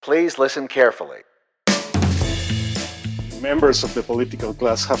Please listen carefully. Members of the political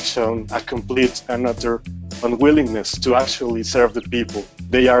class have shown a complete and utter unwillingness to actually serve the people.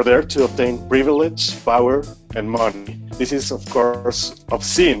 They are there to obtain privilege, power, and money. This is, of course,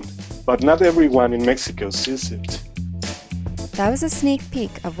 obscene, but not everyone in Mexico sees it. That was a sneak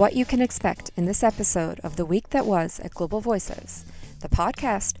peek of what you can expect in this episode of The Week That Was at Global Voices, the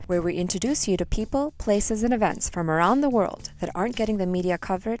podcast where we introduce you to people, places, and events from around the world that aren't getting the media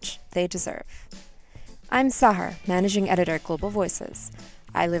coverage they deserve. I'm Sahar, Managing Editor at Global Voices.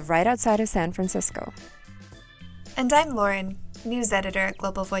 I live right outside of San Francisco. And I'm Lauren, News Editor at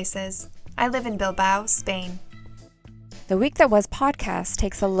Global Voices. I live in Bilbao, Spain. The Week That Was podcast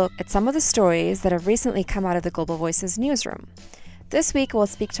takes a look at some of the stories that have recently come out of the Global Voices newsroom. This week we'll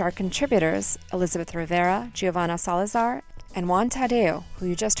speak to our contributors, Elizabeth Rivera, Giovanna Salazar, and Juan Tadeo, who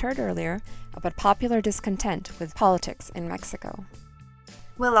you just heard earlier, about popular discontent with politics in Mexico.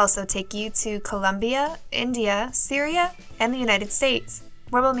 We'll also take you to Colombia, India, Syria, and the United States,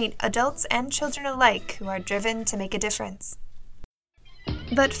 where we'll meet adults and children alike who are driven to make a difference.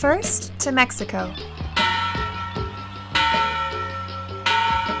 But first, to Mexico.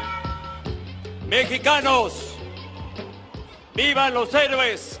 Mexicanos, vivan los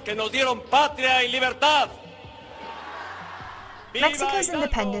héroes que nos dieron patria y libertad. Mexico's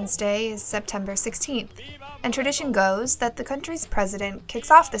Independence Day is September 16th, and tradition goes that the country's president kicks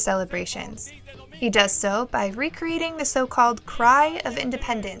off the celebrations. He does so by recreating the so-called Cry of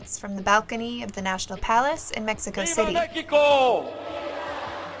Independence from the balcony of the National Palace in Mexico City. ¡Viva México!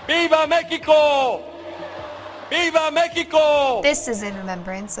 ¡Viva México! ¡Viva México! This is in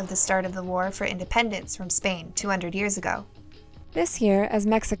remembrance of the start of the War for Independence from Spain 200 years ago. This year, as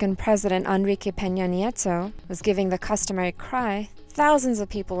Mexican President Enrique Peña Nieto was giving the customary cry, thousands of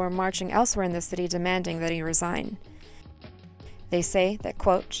people were marching elsewhere in the city demanding that he resign. They say that,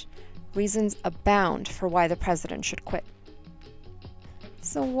 quote, reasons abound for why the president should quit.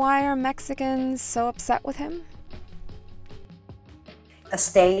 So why are Mexicans so upset with him? A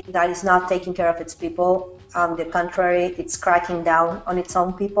state that is not taking care of its people. On the contrary, it's cracking down on its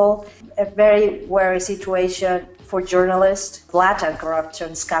own people. A very worry situation for journalists, blatant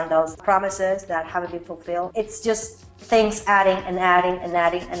corruption scandals, promises that haven't been fulfilled. It's just things adding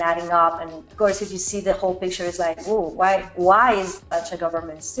up. And of course, if you see the whole picture, it's like, ooh, why is such a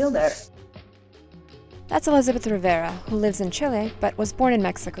government still there? That's Elizabeth Rivera, who lives in Chile but was born in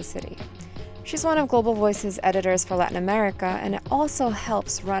Mexico City. She's one of Global Voices editors for Latin America, and it also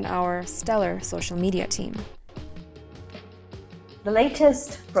helps run our stellar social media team. The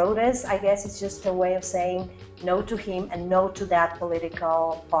latest protest, I guess, is just a way of saying no to him and no to that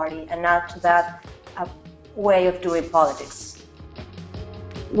political party and not to that way of doing politics.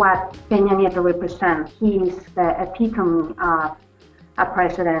 What Peña Nieto represents, he's the epitome of a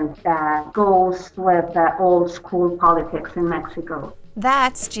president that goes with the old school politics in Mexico.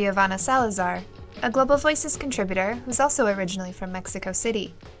 That's Giovanna Salazar, a Global Voices contributor who's also originally from Mexico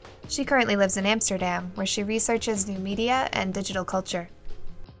City. She currently lives in Amsterdam, where she researches new media and digital culture.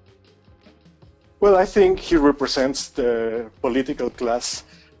 Well, I think he represents the political class.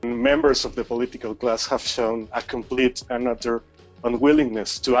 Members of the political class have shown a complete and utter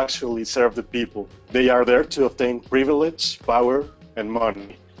unwillingness to actually serve the people. They are there to obtain privilege, power, and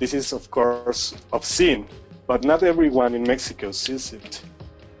money. This is, of course, obscene, but not everyone in Mexico sees it.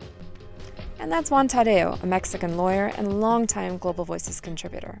 And that's Juan Tadeo, a Mexican lawyer and longtime Global Voices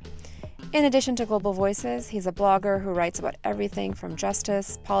contributor. In addition to Global Voices, he's a blogger who writes about everything from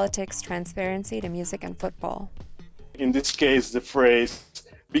justice, politics, transparency to music and football. In this case, the phrase,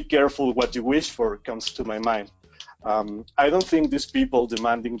 "be careful what you wish for," comes to my mind. I don't think these people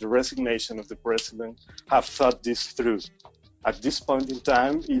demanding the resignation of the president have thought this through. At this point in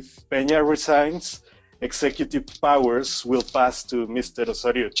time, if Peña resigns, executive powers will pass to Mr.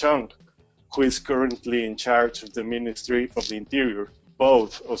 Osorio Chong, who is currently in charge of the Ministry of the Interior.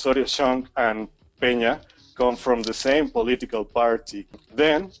 Both Osorio Chong and Peña come from the same political party.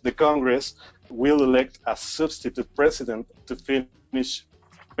 Then the Congress will elect a substitute president to finish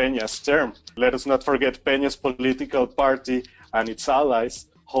Peña's term. Let us not forget Peña's political party and its allies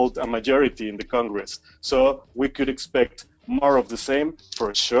hold a majority in the Congress. So we could expect more of the same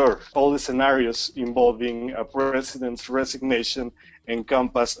for sure. All the scenarios involving a president's resignation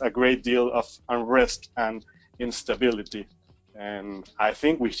encompass a great deal of unrest and instability. And I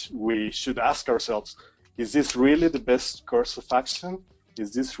think we should ask ourselves, is this really the best course of action?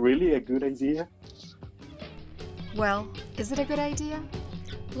 Is this really a good idea? Well, is it a good idea?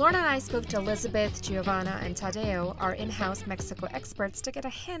 Lauren and I spoke to Elizabeth, Giovanna, and Tadeo, our in-house Mexico experts, to get a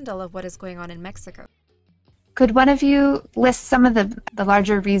handle of what is going on in Mexico. Could one of you list some of the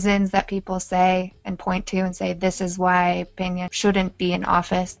larger reasons that people say and point to and say this is why Peña shouldn't be in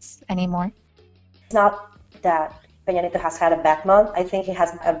office anymore? It's not that Peña Nieto has had a bad month. I think he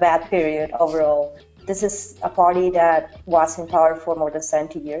has a bad period overall. This is a party that was in power for more than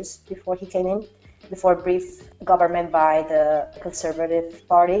 70 years before he came in, before a brief government by the Conservative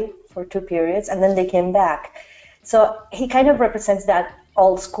Party for 2 periods, and then they came back. So he kind of represents that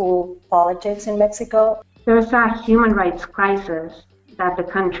old school politics in Mexico. There's a human rights crisis that the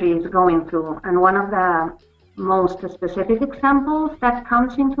country is going through, and one of the most specific examples that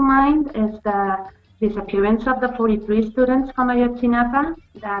comes into mind is the disappearance of the 43 students from Ayotzinapa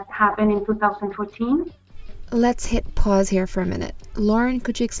that happened in 2014. Let's hit pause here for a minute. Lauren,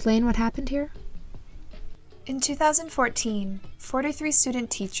 could you explain what happened here? In 2014, 43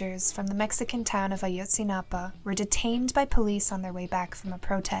 student teachers from the Mexican town of Ayotzinapa were detained by police on their way back from a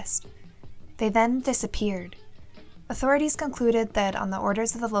protest. They then disappeared. Authorities concluded that on the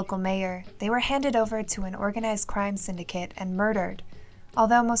orders of the local mayor, they were handed over to an organized crime syndicate and murdered,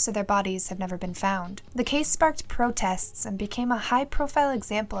 although most of their bodies have never been found. The case sparked protests and became a high-profile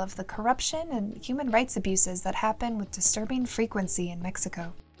example of the corruption and human rights abuses that happen with disturbing frequency in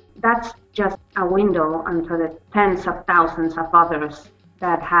Mexico. That's just a window into the tens of thousands of others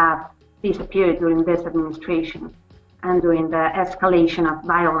that have disappeared during this administration and during the escalation of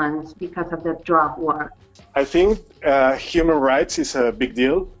violence because of the drug war. I think human rights is a big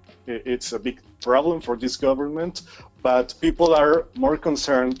deal. It's a big problem for this government, but people are more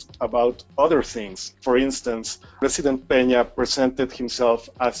concerned about other things. For instance, President Peña presented himself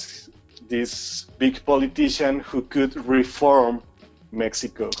as this big politician who could reform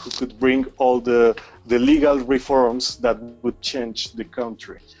Mexico, who could bring all the legal reforms that would change the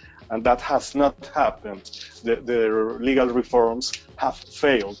country. And that has not happened. The legal reforms have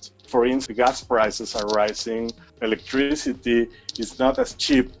failed. For instance, the gas prices are rising. Electricity is not as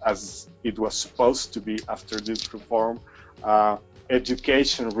cheap as it was supposed to be after this reform.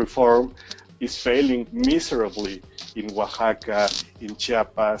 Education reform is failing miserably in Oaxaca, in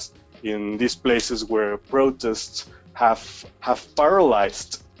Chiapas, in these places where protests have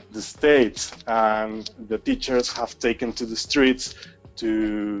paralyzed the state, and the teachers have taken to the streets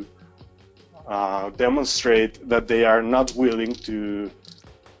to demonstrate that they are not willing to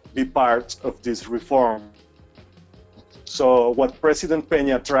be part of this reform. So what President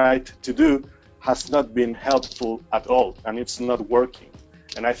Peña tried to do has not been helpful at all, and it's not working.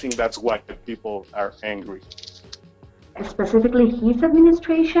 And I think that's why people are angry. Specifically, his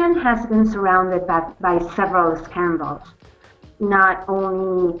administration has been surrounded by several scandals. Not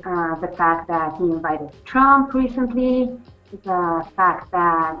only the fact that he invited Trump recently, the fact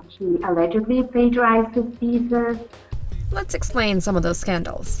that he allegedly plagiarized his thesis. Let's explain some of those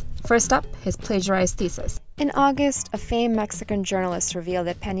scandals. First up, his plagiarized thesis. In August, a famed Mexican journalist revealed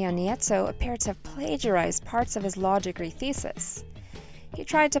that Peña Nieto appeared to have plagiarized parts of his law degree thesis. He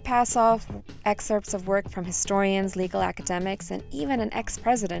tried to pass off excerpts of work from historians, legal academics, and even an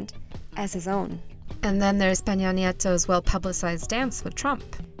ex-president as his own. And then there's Peña Nieto's well-publicized dance with Trump.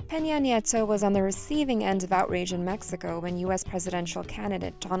 Peña Nieto was on the receiving end of outrage in Mexico when U.S. presidential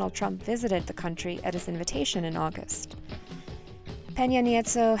candidate Donald Trump visited the country at his invitation in August. Peña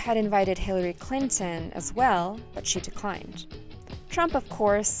Nieto had invited Hillary Clinton as well, but she declined. Trump, of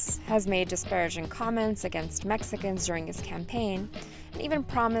course, has made disparaging comments against Mexicans during his campaign, and even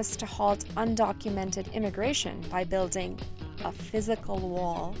promised to halt undocumented immigration by building a physical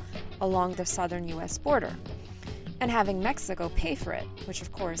wall along the southern U.S. border, and having Mexico pay for it, which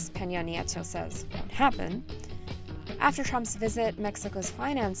of course Peña Nieto says won't happen. After Trump's visit, Mexico's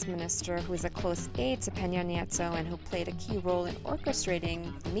finance minister, who is a close aide to Peña Nieto and who played a key role in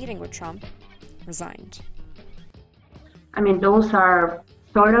orchestrating the meeting with Trump, resigned. I mean, those are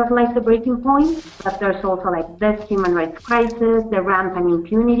sort of like the breaking point, but there's also like this human rights crisis, the rampant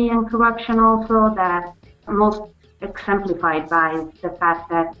impunity and corruption also, that most exemplified by the fact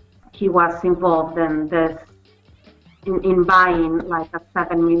that he was involved in this, in buying like a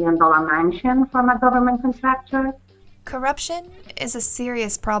 $7 million mansion from a government contractor. Corruption is a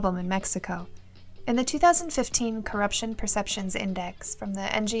serious problem in Mexico. In the 2015 Corruption Perceptions Index from the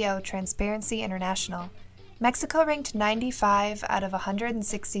NGO Transparency International, Mexico ranked 95 out of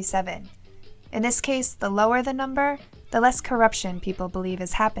 167. In this case, the lower the number, the less corruption people believe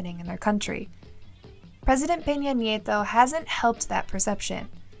is happening in their country. President Peña Nieto hasn't helped that perception.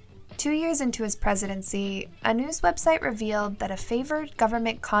 2 years into his presidency, a news website revealed that a favored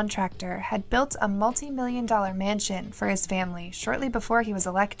government contractor had built a multi-million-dollar mansion for his family shortly before he was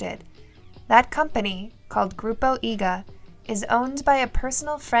elected. That company, called Grupo IGA, is owned by a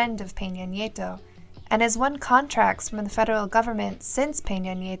personal friend of Peña Nieto, and has won contracts from the federal government since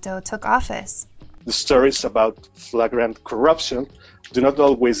Peña Nieto took office. The stories about flagrant corruption do not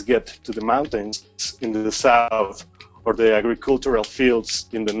always get to the mountains in the south or the agricultural fields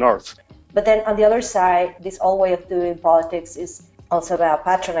in the north. But then on the other side, this old way of doing politics is also about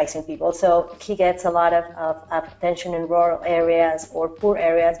patronizing people. So he gets a lot of attention in rural areas or poor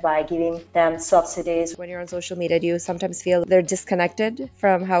areas by giving them subsidies. When you're on social media, do you sometimes feel they're disconnected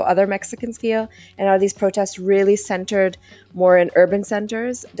from how other Mexicans feel? And are these protests really centered more in urban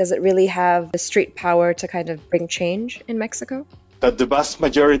centers? Does it really have the street power to kind of bring change in Mexico? That the vast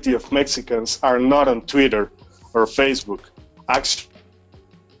majority of Mexicans are not on Twitter or Facebook.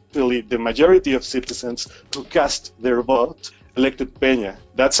 Actually, the majority of citizens who cast their vote elected Peña.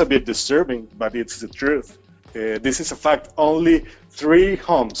 That's a bit disturbing, but it's the truth. This is a fact. Only 3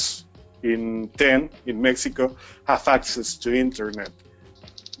 homes in 10 in Mexico have access to internet.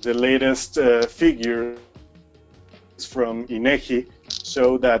 The latest figures from INEGI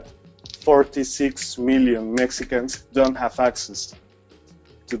show that 46 million Mexicans don't have access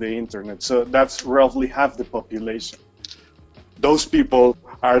to the internet. So that's roughly half the population. Those people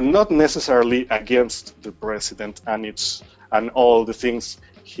are not necessarily against the president and all the things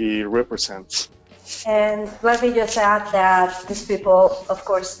he represents. And let me just add that these people, of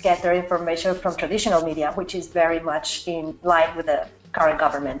course, get their information from traditional media, which is very much in line with the current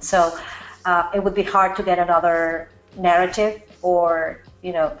government. So it would be hard to get another narrative or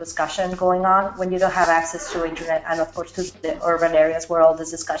discussion going on when you don't have access to internet and, of course, to the urban areas where all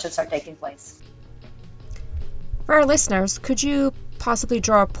these discussions are taking place. For our listeners, could you possibly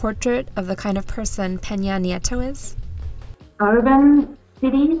draw a portrait of the kind of person Peña Nieto is? Urban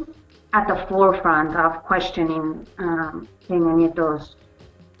cities at the forefront of questioning Peña Nieto's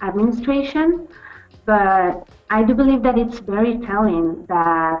administration, but I do believe that it's very telling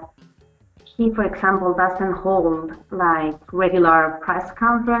that he, for example, doesn't hold regular press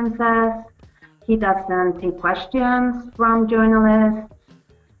conferences. He doesn't take questions from journalists.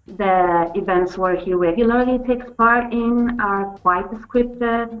 The events where he regularly takes part in are quite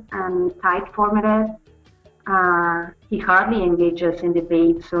scripted and tight formatted. He hardly engages in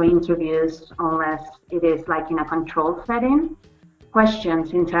debates or interviews unless it is in a controlled setting.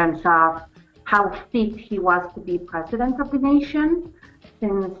 Questions in terms of how fit he was to be president of the nation,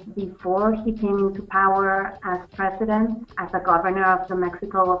 since before he came into power as president, as a governor of the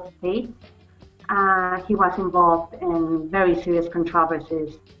Mexico state, he was involved in very serious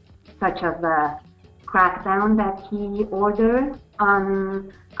controversies, such as the crackdown that he ordered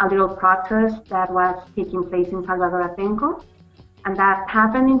on a little protest that was taking place in Salvador Atenco. And that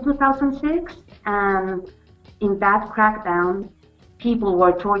happened in 2006. And in that crackdown, people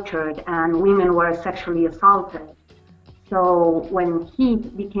were tortured and women were sexually assaulted. So when he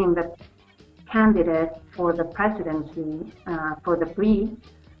became the candidate for the presidency, for the PRI,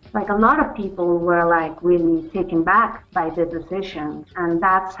 a lot of people were really taken back by the decision. And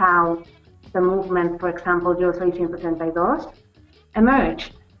that's how the movement, for example, Yo Soy 132,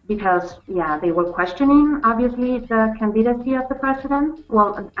 emerged. Because, they were questioning, obviously, the candidacy of the president,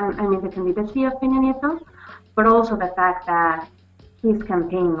 the candidacy of Peña Nieto, but also the fact that his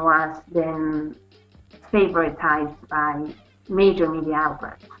campaign was then favoritized by major media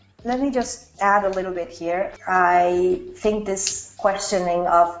outlets. Let me just add a little bit here. I think this questioning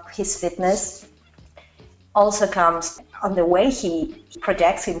of his fitness also comes on the way he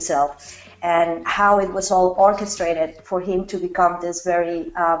projects himself and how it was all orchestrated for him to become this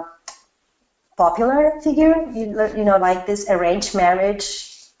very popular figure, like this arranged marriage,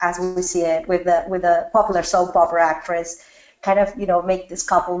 as we see it with the popular soap opera actress, kind of, make this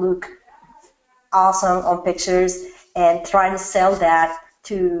couple look awesome on pictures and trying to sell that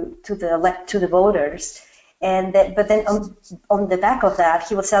to the voters. But then on the back of that,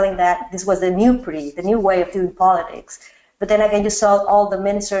 he was selling that this was the new PRI, the new way of doing politics. But then again, you saw all the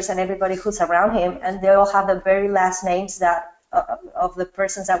ministers and everybody who's around him, and they all have the very last names that of the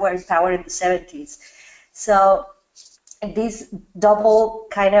persons that were in power in the 70s. So these double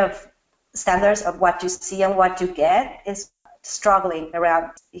kind of standards of what you see and what you get is struggling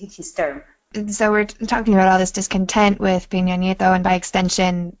around his term. So we're talking about all this discontent with Peña Nieto and by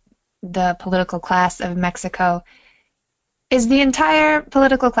extension the political class of Mexico. Is the entire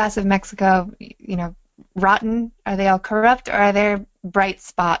political class of Mexico, rotten? Are they all corrupt, or are there bright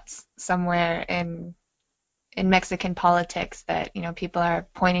spots somewhere in Mexican politics that people are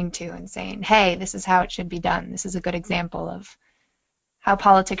pointing to and saying, hey, this is how it should be done. This is a good example of how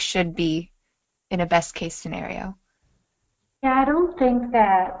politics should be in a best case scenario? Yeah, I don't think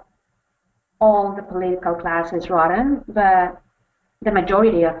that all the political class is rotten, but the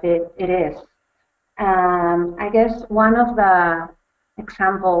majority of it is. I guess one of the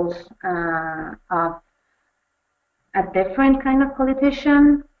examples of a different kind of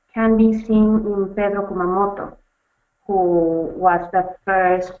politician can be seen in Pedro Kumamoto, who was the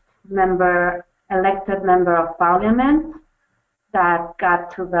first elected member of parliament that got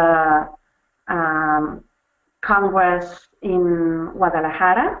to the Congress in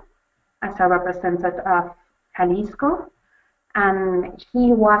Guadalajara as a representative of Jalisco. And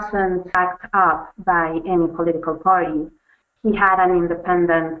he wasn't backed up by any political party. He had an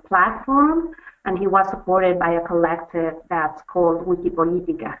independent platform, and he was supported by a collective that's called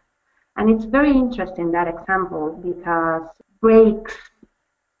Wikipolitica. And it's very interesting, that example, because it breaks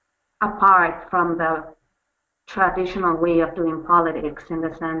apart from the traditional way of doing politics, in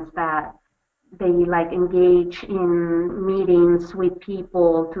the sense that they engage in meetings with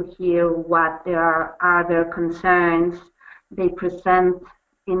people to hear what are their concerns. They present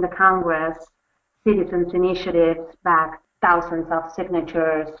in the Congress citizens' initiatives, back thousands of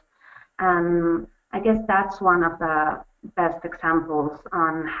signatures. And I guess that's one of the best examples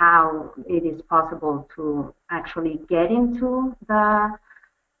on how it is possible to actually get into the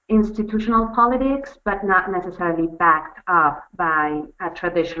institutional politics, but not necessarily backed up by a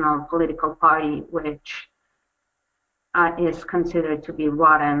traditional political party, which is considered to be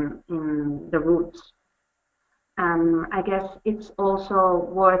rotten in the roots. I guess it's also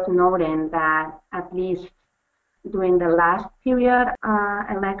worth noting that at least during the last period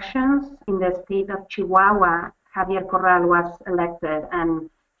elections in the state of Chihuahua, Javier Corral was elected, and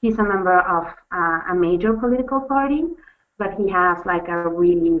he's a member of a major political party, but he has a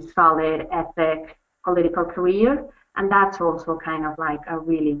really solid, ethic political career, and that's also kind of a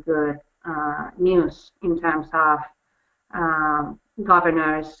really good news in terms of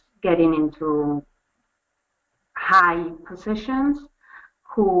governors getting into high positions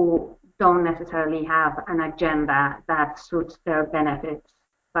who don't necessarily have an agenda that suits their benefits,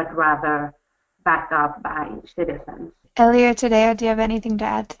 but rather backed up by citizens. Ellie, today, do you have anything to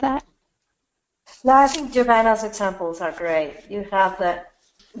add to that? No, I think Giovanna's examples are great. You have the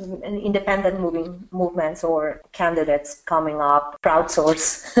independent movements or candidates coming up,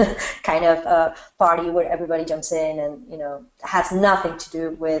 crowdsource kind of party where everybody jumps in and has nothing to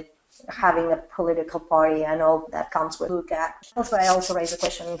do with having a political party and all that comes with look at. That's why I also raise the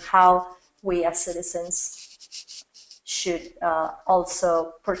question how we as citizens should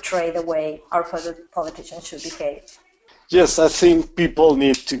also portray the way our politicians should behave. Yes, I think people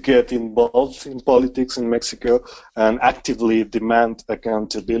need to get involved in politics in Mexico and actively demand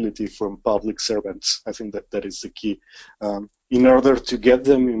accountability from public servants. I think that is the key. In order to get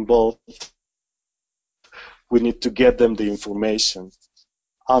them involved, we need to get them the information,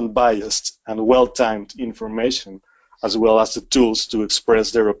 unbiased and well-timed information, as well as the tools to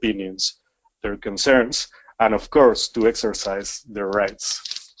express their opinions, their concerns, and of course to exercise their rights.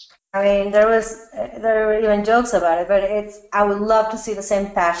 I mean, there were even jokes about it, but I would love to see the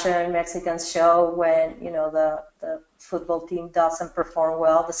same passion Mexicans show when the football team doesn't perform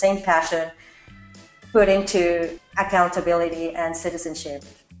well. The same passion put into accountability and citizenship.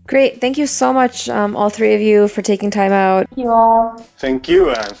 Great. Thank you so much, all three of you, for taking time out. Thank you all. Thank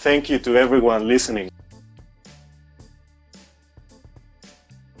you, and thank you to everyone listening.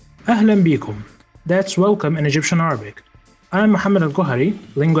 أهلا بكم. That's welcome in Egyptian Arabic. I'm Mohammed Al-Gohari,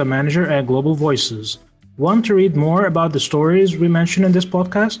 Lingua Manager at Global Voices. Want to read more about the stories we mentioned in this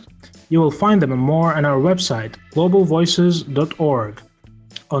podcast? You will find them and more on our website, globalvoices.org,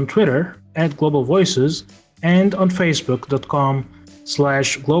 on Twitter @globalvoices, and on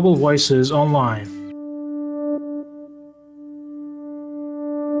facebook.com/globalvoicesonline.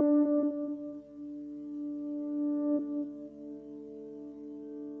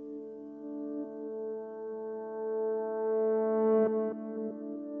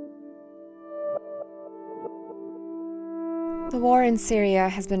 The war in Syria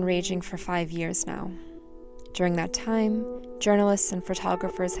has been raging for 5 years now. During that time, journalists and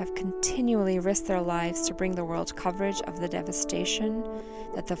photographers have continually risked their lives to bring the world coverage of the devastation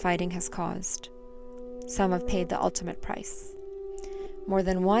that the fighting has caused. Some have paid the ultimate price. More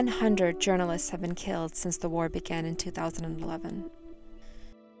than 100 journalists have been killed since the war began in 2011.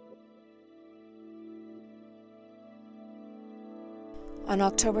 On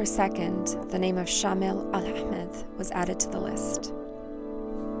October 2nd, the name of Shamil Al-Ahmed was added to the list.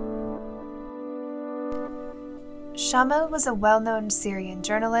 Shamil was a well-known Syrian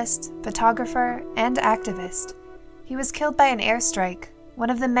journalist, photographer, and activist. He was killed by an airstrike, one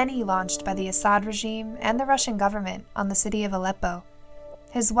of the many launched by the Assad regime and the Russian government on the city of Aleppo.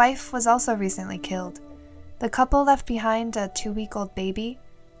 His wife was also recently killed. The couple left behind a 2-week-old baby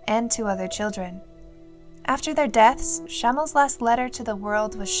and 2 other children. After their deaths, Shamel's last letter to the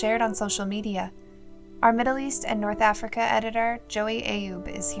world was shared on social media. Our Middle East and North Africa editor, Joey Ayoub,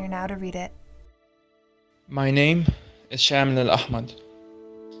 is here now to read it. My name is Shamel Al-Ahmad.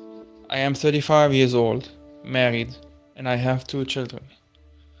 I am 35 years old, married, and I have 2 children.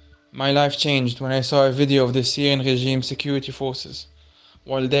 My life changed when I saw a video of the Syrian regime security forces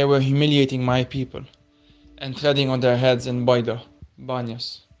while they were humiliating my people and treading on their heads in Baida,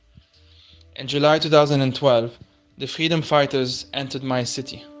 Banyas. In July 2012, the freedom fighters entered my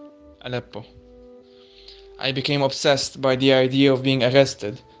city, Aleppo. I became obsessed by the idea of being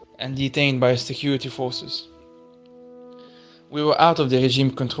arrested and detained by security forces. We were out of the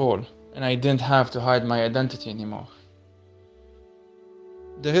regime control, and I didn't have to hide my identity anymore.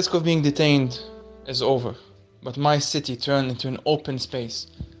 The risk of being detained is over, but my city turned into an open space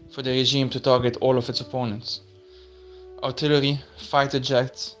for the regime to target all of its opponents. Artillery, fighter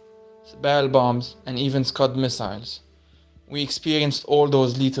jets, barrel bombs, and even Scud missiles. We experienced all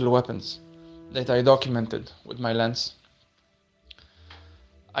those lethal weapons that I documented with my lens.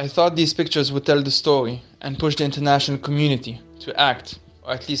 I thought these pictures would tell the story and push the international community to act,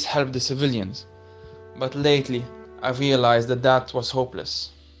 or at least help the civilians. But lately, I've realized that was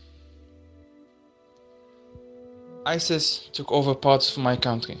hopeless. ISIS took over parts of my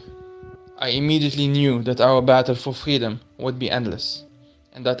country. I immediately knew that our battle for freedom would be endless,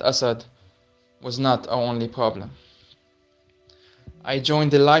 and that Assad was not our only problem. I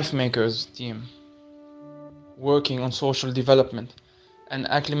joined the Life Makers team, working on social development and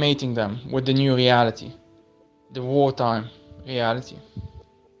acclimating them with the new reality, the wartime reality.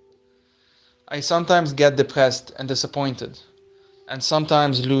 I sometimes get depressed and disappointed, and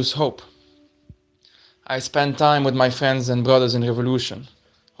sometimes lose hope. I spend time with my friends and brothers in revolution,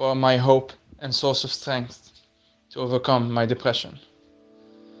 who are my hope and source of strength to overcome my depression.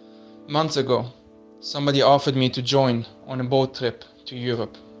 Months ago, somebody offered me to join on a boat trip to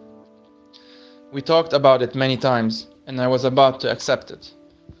Europe. We talked about it many times, and I was about to accept it,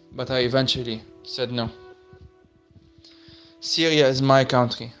 but I eventually said no. Syria is my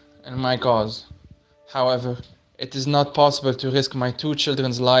country and my cause. However, it is not possible to risk my 2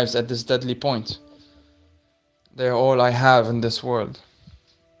 children's lives at this deadly point. They are all I have in this world.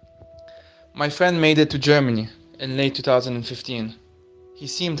 My friend made it to Germany in late 2015. He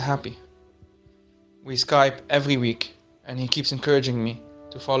seemed happy. We Skype every week, and he keeps encouraging me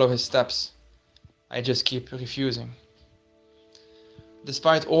to follow his steps. I just keep refusing.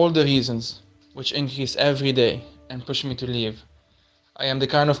 Despite all the reasons, which increase every day and push me to leave, I am the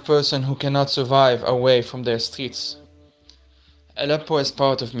kind of person who cannot survive away from their streets. Aleppo is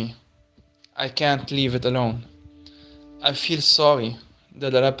part of me. I can't leave it alone. I feel sorry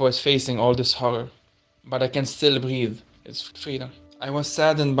that Aleppo is facing all this horror, but I can still breathe its freedom. I was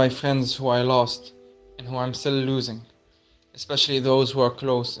saddened by friends who I lost and who I'm still losing, especially those who are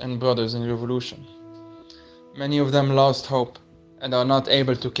close and brothers in revolution. Many of them lost hope and are not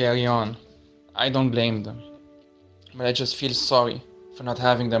able to carry on. I don't blame them, but I just feel sorry for not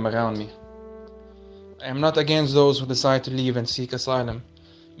having them around me. I am not against those who decide to leave and seek asylum,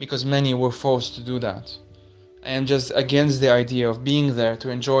 because many were forced to do that. I am just against the idea of being there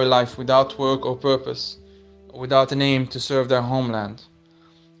to enjoy life without work or purpose, or without an aim to serve their homeland.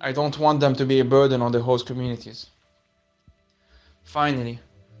 I don't want them to be a burden on their host communities. Finally,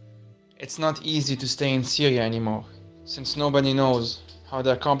 it's not easy to stay in Syria anymore, since nobody knows how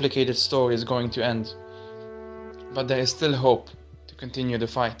their complicated story is going to end. But there is still hope to continue the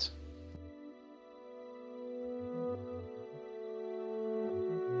fight.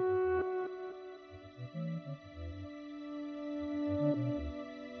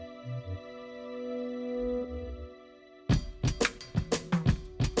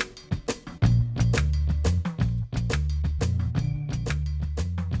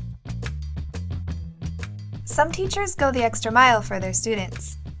 Some teachers go the extra mile for their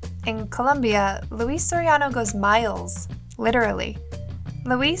students. In Colombia, Luis Soriano goes miles, literally.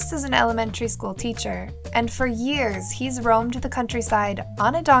 Luis is an elementary school teacher, and for years he's roamed the countryside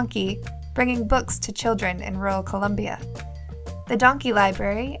on a donkey, bringing books to children in rural Colombia. The Donkey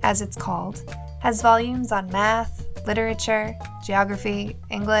Library, as it's called, has volumes on math, literature, geography,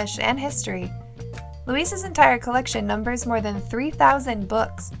 English, and history. Luis's entire collection numbers more than 3,000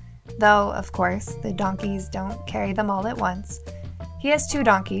 books, though, of course, the donkeys don't carry them all at once. He has 2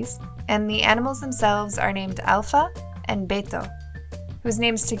 donkeys, and the animals themselves are named Alfa and Beto, whose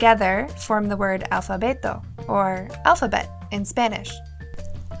names together form the word alfabeto, or alphabet in Spanish.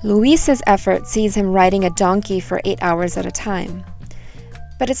 Luis's effort sees him riding a donkey for 8 hours at a time.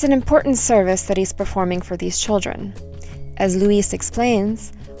 But it's an important service that he's performing for these children. As Luis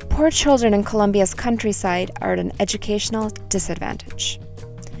explains, poor children in Colombia's countryside are at an educational disadvantage.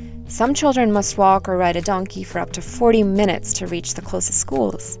 Some children must walk or ride a donkey for up to 40 minutes to reach the closest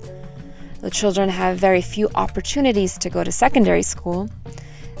schools. The children have very few opportunities to go to secondary school.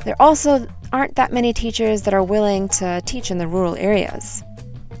 There also aren't that many teachers that are willing to teach in the rural areas.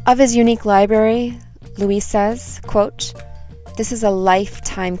 Of his unique library, Luis says, quote, "This is a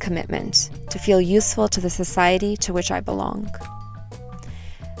lifetime commitment to feel useful to the society to which I belong."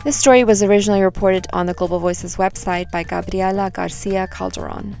 This story was originally reported on the Global Voices website by Gabriela Garcia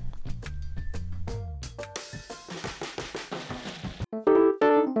Calderon.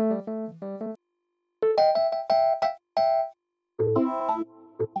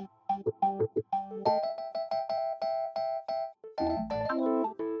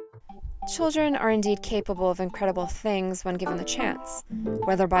 Children are indeed capable of incredible things when given the chance,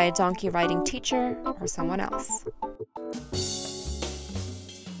 whether by a donkey-riding teacher or someone else.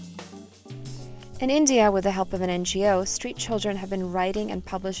 In India, with the help of an NGO, street children have been writing and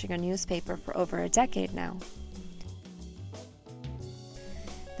publishing a newspaper for over a decade now.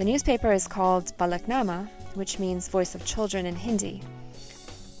 The newspaper is called Balaknama, which means Voice of Children in Hindi.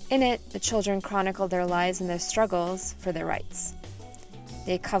 In it, the children chronicle their lives and their struggles for their rights.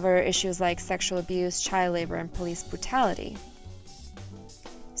 They cover issues like sexual abuse, child labor, and police brutality.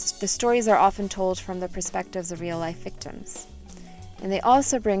 The stories are often told from the perspectives of real-life victims. And they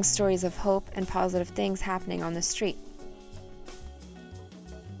also bring stories of hope and positive things happening on the street.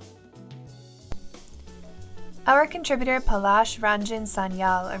 Our contributor Palash Ranjan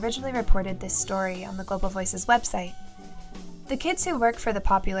Sanyal originally reported this story on the Global Voices website. The kids who work for the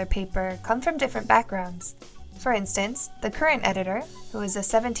popular paper come from different backgrounds. For instance, the current editor, who is a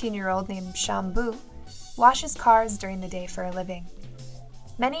 17-year-old named Shambu, washes cars during the day for a living.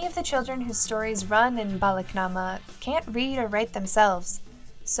 Many of the children whose stories run in Balaknama can't read or write themselves,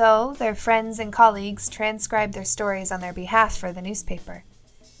 so their friends and colleagues transcribe their stories on their behalf for the newspaper.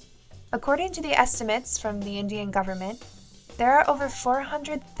 According to the estimates from the Indian government, there are over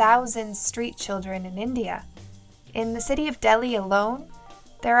 400,000 street children in India. In the city of Delhi alone,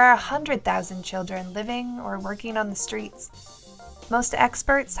 there are 100,000 children living or working on the streets. Most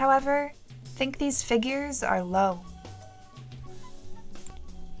experts, however, think these figures are low.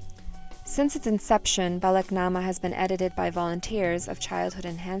 Since its inception, Balaknama has been edited by volunteers of Childhood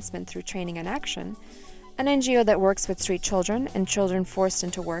Enhancement Through Training and Action, an NGO that works with street children and children forced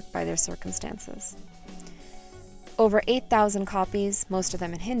into work by their circumstances. Over 8,000 copies, most of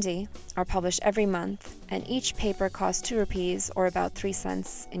them in Hindi, are published every month, and each paper costs 2 rupees or about 3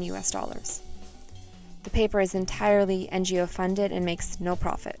 cents in US dollars. The paper is entirely NGO funded and makes no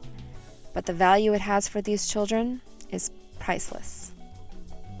profit, but the value it has for these children is priceless.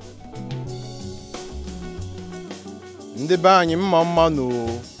 Ndị be anyị mma mma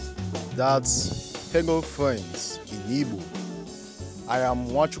no. That's hello friends in Igbo. I am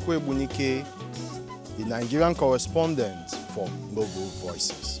Nwachukwu Egbunike, the Nigerian correspondent for Global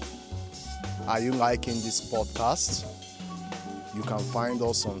Voices. Are you liking this podcast? You can find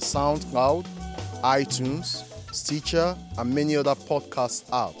us on SoundCloud, iTunes, Stitcher, and many other podcast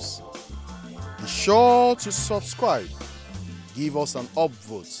apps. Be sure to subscribe, give us an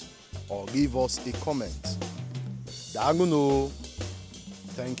upvote, or leave us a comment. Daguno.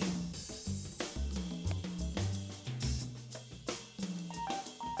 Thank you.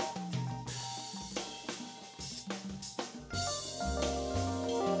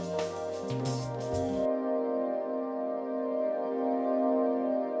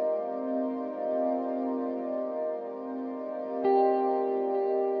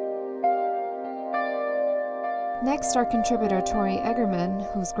 Next, our contributor Tori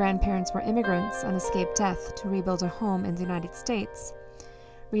Egerman, whose grandparents were immigrants and escaped death to rebuild a home in the United States,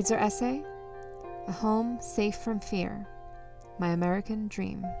 reads her essay, A Home Safe from Fear, My American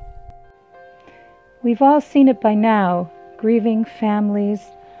Dream. We've all seen it by now, grieving families,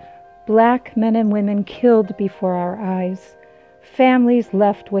 black men and women killed before our eyes, families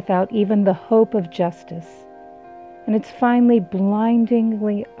left without even the hope of justice. And it's finally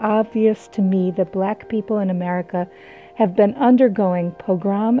blindingly obvious to me that black people in America have been undergoing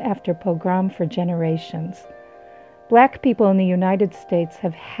pogrom after pogrom for generations. Black people in the United States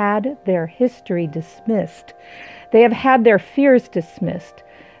have had their history dismissed. They have had their fears dismissed.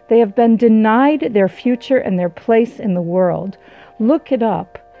 They have been denied their future and their place in the world. Look it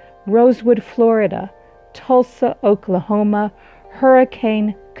up. Rosewood, Florida, Tulsa, Oklahoma,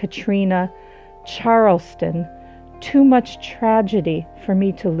 Hurricane Katrina, Charleston. Too much tragedy for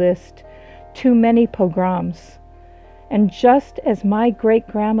me to list, too many pogroms. And just as my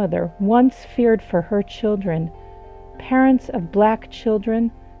great-grandmother once feared for her children, parents of black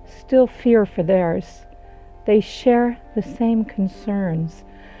children still fear for theirs. They share the same concerns.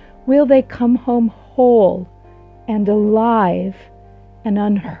 Will they come home whole and alive and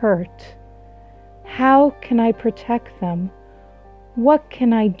unhurt? How can I protect them? What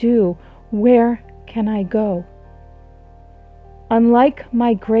can I do? Where can I go? Unlike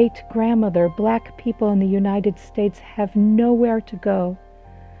my great-grandmother, black people in the United States have nowhere to go.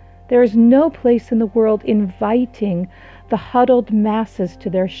 There is no place in the world inviting the huddled masses to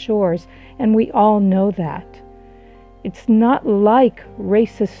their shores, and we all know that. It's not like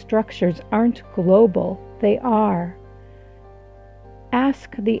racist structures aren't global. They are.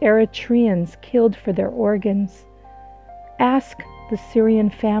 Ask the Eritreans killed for their organs. Ask the Syrian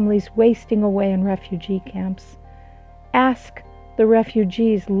families wasting away in refugee camps. Ask the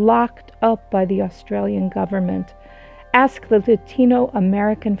refugees locked up by the Australian government. Ask the Latino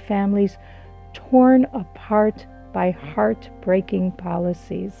American families torn apart by heartbreaking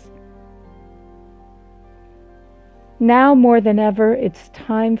policies. Now more than ever, it's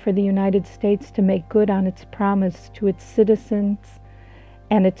time for the United States to make good on its promise to its citizens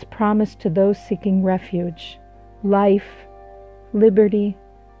and its promise to those seeking refuge, life, liberty,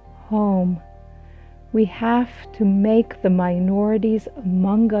 home. We have to make the minorities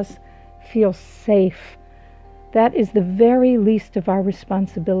among us feel safe. That is the very least of our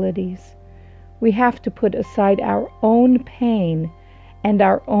responsibilities. We have to put aside our own pain and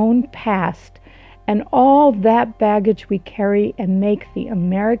our own past and all that baggage we carry and make the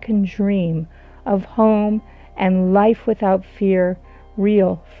American dream of home and life without fear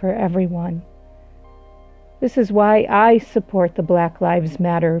real for everyone. This is why I support the Black Lives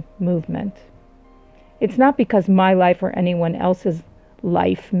Matter movement. It's not because my life or anyone else's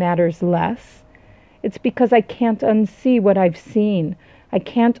life matters less. It's because I can't unsee what I've seen. I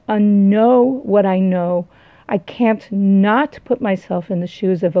can't unknow what I know. I can't not put myself in the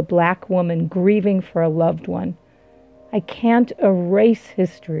shoes of a black woman grieving for a loved one. I can't erase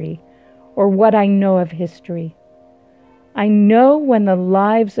history or what I know of history. I know when the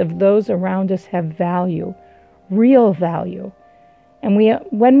lives of those around us have value, real value, and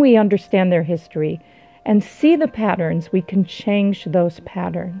when we understand their history and see the patterns, we can change those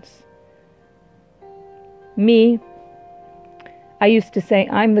patterns. Me, I used to say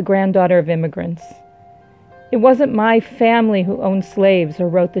I'm the granddaughter of immigrants. It wasn't my family who owned slaves or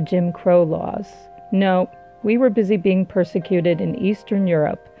wrote the Jim Crow laws. No, we were busy being persecuted in Eastern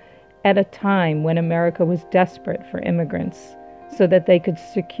Europe at a time when America was desperate for immigrants so that they could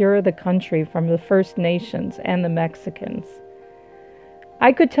secure the country from the First Nations and the Mexicans.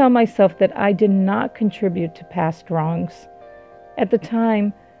 I could tell myself that I did not contribute to past wrongs. At the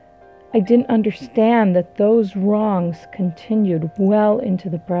time, I didn't understand that those wrongs continued well into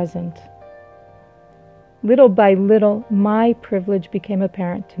the present. Little by little, my privilege became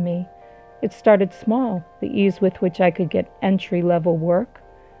apparent to me. It started small, the ease with which I could get entry-level work,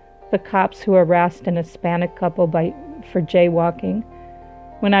 the cops who harassed an Hispanic couple for jaywalking,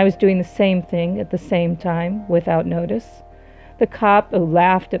 when I was doing the same thing at the same time without notice, the cop who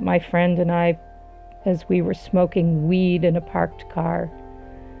laughed at my friend and I as we were smoking weed in a parked car,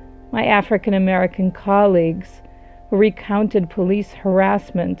 my African American colleagues who recounted police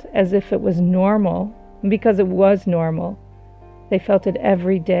harassment as if it was normal, because it was normal. They felt it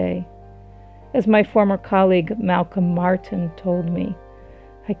every day. As my former colleague Malcolm Martin told me,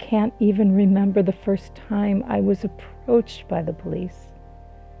 I can't even remember the first time I was approached by the police.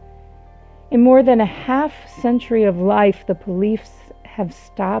 In more than a half century of life, the police have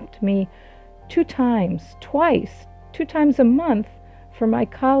stopped me two times a month, for my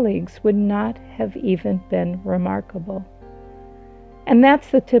colleagues would not have even been remarkable. And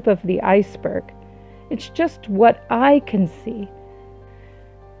that's the tip of the iceberg. It's just what I can see.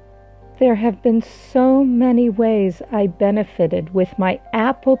 There have been so many ways I benefited with my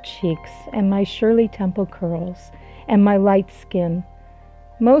apple cheeks and my Shirley Temple curls and my light skin,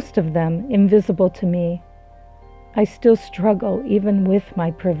 most of them invisible to me. I still struggle even with my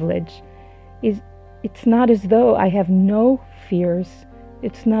privilege. It's not as though I have no fears.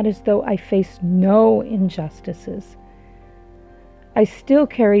 It's not as though I face no injustices. I still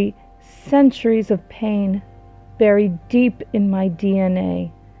carry centuries of pain buried deep in my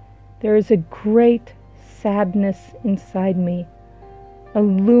DNA. There is a great sadness inside me, a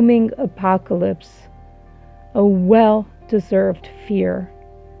looming apocalypse, a well-deserved fear.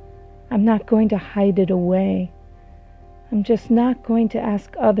 I'm not going to hide it away. I'm just not going to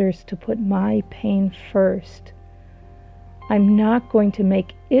ask others to put my pain first. I'm not going to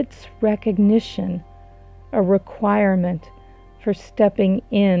make its recognition a requirement for stepping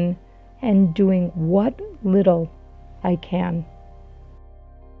in and doing what little I can.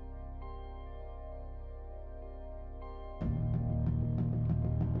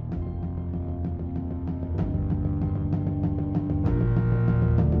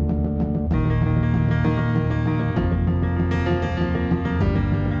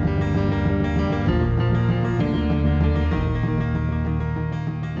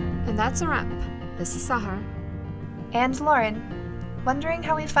 that's a wrap. This is Sahar. And Lauren. Wondering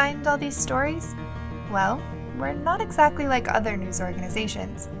how we find all these stories? Well, we're not exactly like other news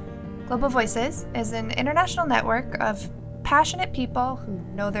organizations. Global Voices is an international network of passionate people who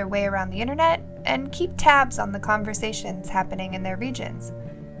know their way around the internet and keep tabs on the conversations happening in their regions.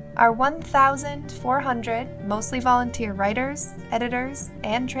 Our 1,400 mostly volunteer writers, editors,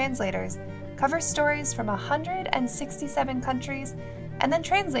 and translators cover stories from 167 countries and then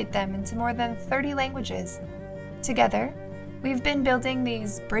translate them into more than 30 languages. Together, we've been building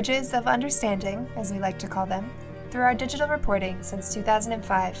these bridges of understanding, as we like to call them, through our digital reporting since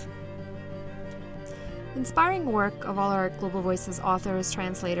 2005. Inspiring work of all our Global Voices authors,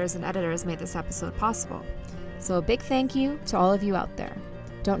 translators, and editors made this episode possible. So a big thank you to all of you out there.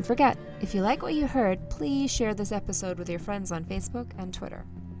 Don't forget, if you like what you heard, please share this episode with your friends on Facebook and Twitter.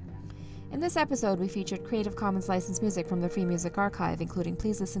 In this episode, we featured Creative Commons licensed music from the Free Music Archive, including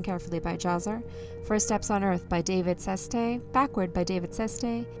Please Listen Carefully by Jazzer, First Steps on Earth by David Seste, Backward by David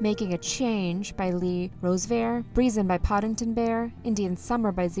Seste, Making a Change by Lee Rosevear, Breezin' by Poddington Bear, Indian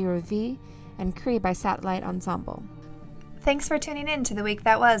Summer by Zero V, and Cree by Satellite Ensemble. Thanks for tuning in to the week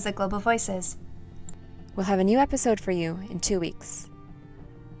that was at Global Voices. We'll have a new episode for you in 2 weeks.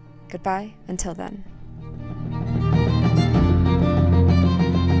 Goodbye until then.